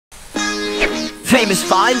Famous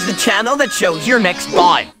Finds, the channel that shows your next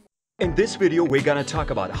buy. In this video, we're gonna talk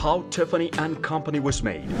about how Tiffany & Company was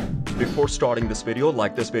made. Before starting this video,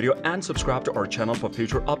 like this video and subscribe to our channel for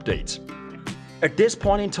future updates. At this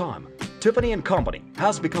point in time, Tiffany & Company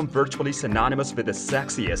has become virtually synonymous with the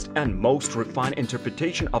sexiest and most refined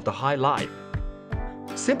interpretation of the high life.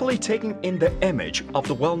 Simply taking in the image of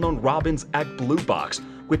the well-known Robin's Egg blue box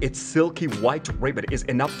with its silky white ribbon is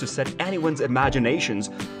enough to set anyone's imaginations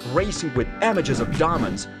racing with images of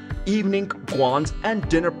diamonds, evening gowns, and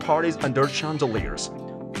dinner parties under chandeliers.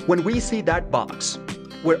 When we see that box,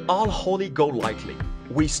 we're all Holly Golightly.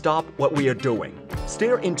 We stop what we are doing,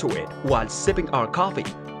 stare into it while sipping our coffee,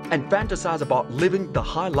 and fantasize about living the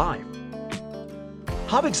high life.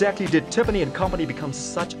 How exactly did Tiffany & Company become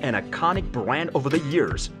such an iconic brand over the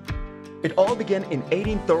years? It all began in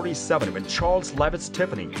 1837 when Charles Lewis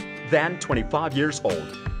Tiffany, then 25 years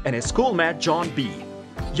old, and his schoolmate John B.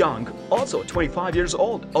 Young, also 25 years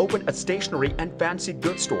old, opened a stationery and fancy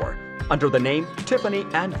goods store under the name Tiffany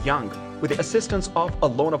 & Young with the assistance of a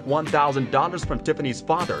loan of $1,000 from Tiffany's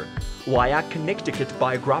father via Connecticut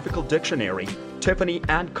Biographical Dictionary, Tiffany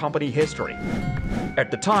 & Company History.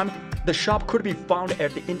 At the time, the shop could be found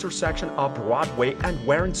at the intersection of Broadway and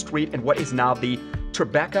Warren Street in what is now the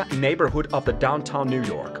Tribeca neighborhood of the downtown New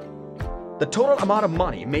York. The total amount of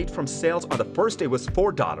money made from sales on the first day was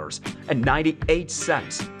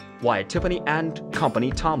 $4.98 via Tiffany &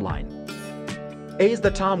 Company timeline. As the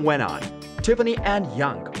time went on, Tiffany &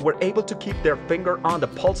 Young were able to keep their finger on the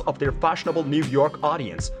pulse of their fashionable New York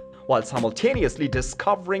audience while simultaneously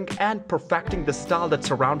discovering and perfecting the style that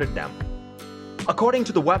surrounded them. According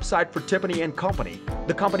to the website for Tiffany & Company,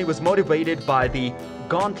 the company was motivated by the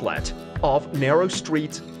gauntlet of narrow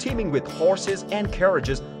streets teeming with horses and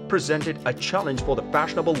carriages presented a challenge for the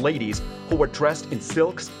fashionable ladies who were dressed in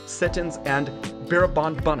silks, satins, and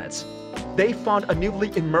barabond bonnets. They found a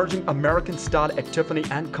newly emerging American style at Tiffany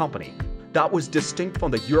 & Company that was distinct from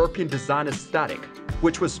the European design aesthetic,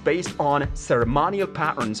 which was based on ceremonial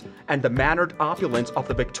patterns and the mannered opulence of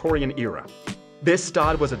the Victorian era. This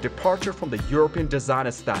style was a departure from the European design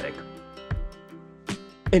aesthetic.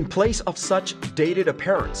 In place of such dated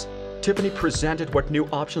appearance, Tiffany presented what new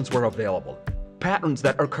options were available, patterns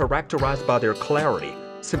that are characterized by their clarity,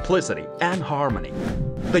 simplicity, and harmony.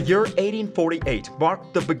 The year 1848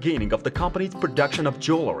 marked the beginning of the company's production of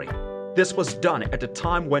jewelry. This was done at a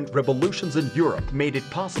time when revolutions in Europe made it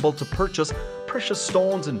possible to purchase precious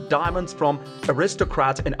stones and diamonds from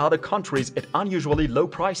aristocrats in other countries at unusually low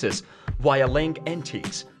prices via laying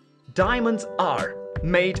antiques. Diamonds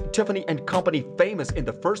made Tiffany & Company famous in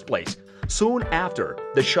the first place. Soon after,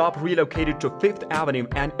 the shop relocated to Fifth Avenue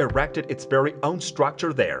and erected its very own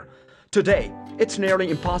structure there. Today, it's nearly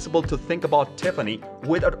impossible to think about Tiffany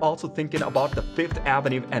without also thinking about the Fifth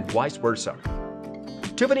Avenue and vice versa.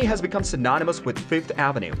 Tiffany has become synonymous with Fifth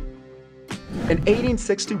Avenue. In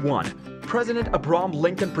 1861, President Abraham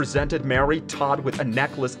Lincoln presented Mary Todd with a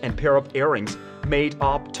necklace and pair of earrings made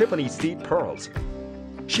of Tiffany seed pearls.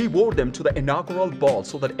 She wore them to the inaugural ball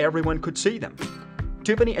so that everyone could see them.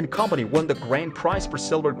 Tiffany & Company won the grand prize for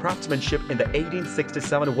silver craftsmanship in the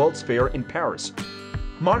 1867 World's Fair in Paris,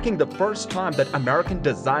 marking the first time that American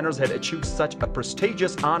designers had achieved such a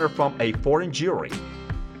prestigious honor from a foreign jury.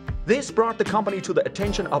 This brought the company to the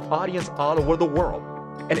attention of audience all over the world,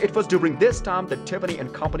 and it was during this time that Tiffany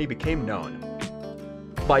 & Company became known.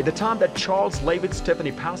 By the time that Charles Lewis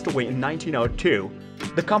Tiffany passed away in 1902,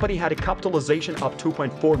 the company had a capitalization of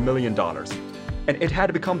 $2.4 million, and it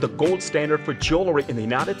had become the gold standard for jewelry in the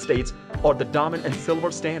United States or the diamond and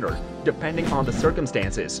silver standard, depending on the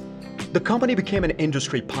circumstances. The company became an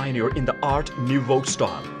industry pioneer in the Art Nouveau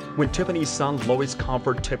style when Tiffany's son Louis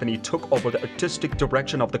Comfort Tiffany took over the artistic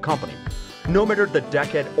direction of the company. No matter the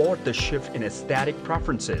decade or the shift in aesthetic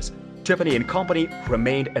preferences, Tiffany & Company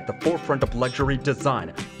remained at the forefront of luxury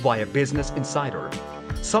design via Business Insider.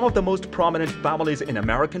 Some of the most prominent families in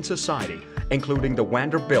American society, including the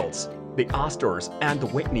Vanderbilts, the Astors, and the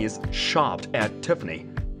Whitneys, shopped at Tiffany.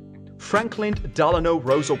 Franklin Delano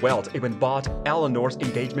Roosevelt even bought Eleanor's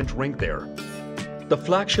engagement ring there. The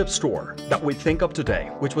flagship store that we think of today,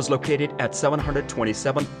 which was located at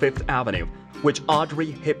 727 Fifth Avenue, which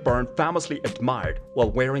Audrey Hepburn famously admired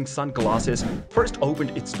while wearing sunglasses, first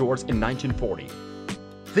opened its doors in 1940.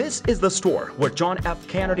 This is the store where John F.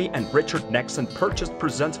 Kennedy and Richard Nixon purchased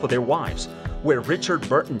presents for their wives, where Richard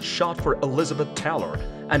Burton shot for Elizabeth Taylor,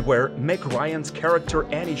 and where Meg Ryan's character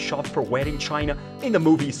Annie shot for wedding china in the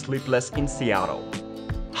movie Sleepless in Seattle.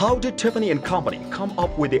 How did Tiffany & Company come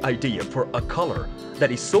up with the idea for a color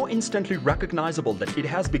that is so instantly recognizable that it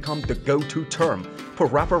has become the go-to term for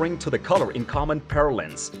referring to the color in common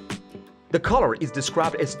parlance? The color is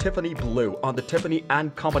described as Tiffany blue on the Tiffany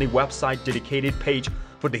 & Company website dedicated page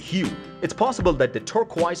for the hue. It's possible that the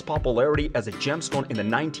turquoise popularity as a gemstone in the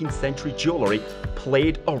 19th century jewelry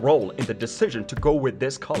played a role in the decision to go with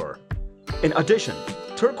this color. In addition,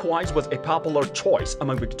 turquoise was a popular choice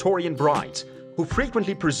among Victorian brides, who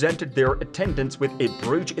frequently presented their attendants with a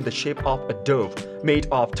brooch in the shape of a dove made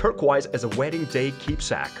of turquoise as a wedding day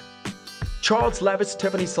keepsake. Charles Lewis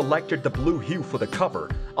Tiffany selected the blue hue for the cover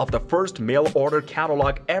of the first mail-order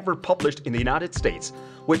catalog ever published in the United States,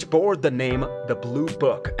 which bore the name The Blue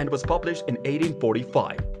Book and was published in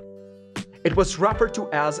 1845. It was referred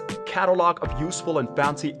to as Catalog of Useful and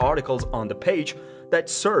Fancy Articles on the page that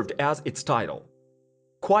served as its title.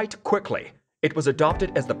 Quite quickly, it was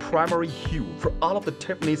adopted as the primary hue for all of the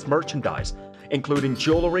Tiffany's merchandise, including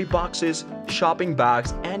jewelry boxes, shopping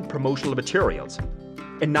bags, and promotional materials.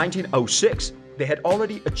 In 1906, they had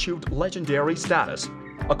already achieved legendary status.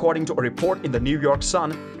 According to a report in the New York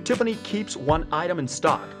Sun, Tiffany keeps one item in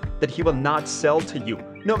stock that he will not sell to you,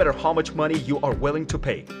 no matter how much money you are willing to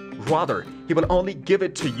pay. Rather, he will only give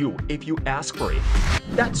it to you if you ask for it.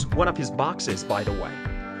 That's one of his boxes, by the way.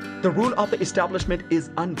 The rule of the establishment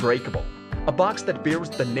is unbreakable. A box that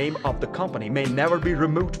bears the name of the company may never be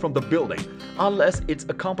removed from the building unless it's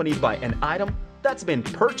accompanied by an item that's been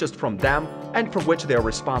purchased from them and for which they are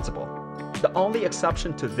responsible. The only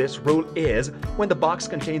exception to this rule is when the box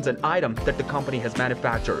contains an item that the company has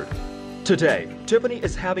manufactured. Today, Tiffany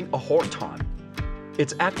is having a hard time.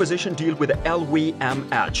 Its acquisition deal with the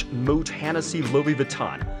LVMH Moët Hennessy Louis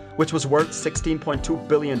Vuitton, which was worth $16.2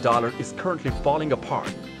 billion, is currently falling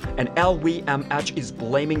apart, and LVMH is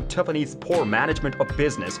blaming Tiffany's poor management of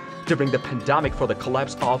business during the pandemic for the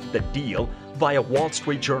collapse of the deal via Wall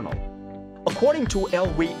Street Journal. According to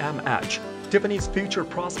LVMH, Tiffany's future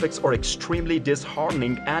prospects are extremely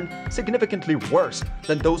disheartening and significantly worse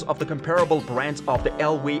than those of the comparable brands of the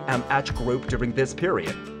LVMH group during this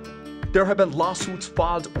period. There have been lawsuits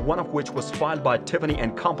filed, one of which was filed by Tiffany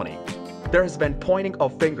 & Company. There has been pointing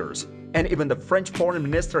of fingers, and even the French foreign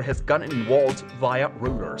minister has gotten involved via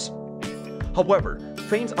Reuters. However,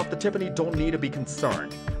 fans of the Tiffany don't need to be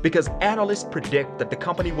concerned, because analysts predict that the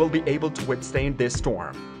company will be able to withstand this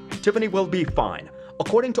storm. Tiffany will be fine,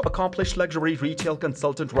 according to accomplished luxury retail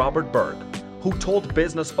consultant Robert Berg, who told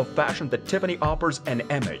Business of Fashion that Tiffany offers an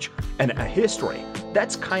image and a history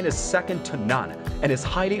that's kinda second to none and is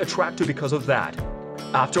highly attractive because of that.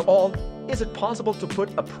 After all, is it possible to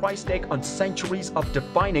put a price tag on centuries of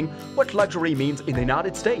defining what luxury means in the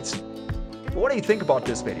United States? What do you think about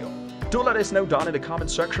this video? Do let us know down in the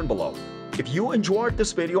comment section below. If you enjoyed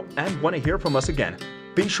this video and want to hear from us again,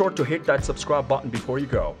 be sure to hit that subscribe button before you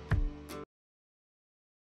go.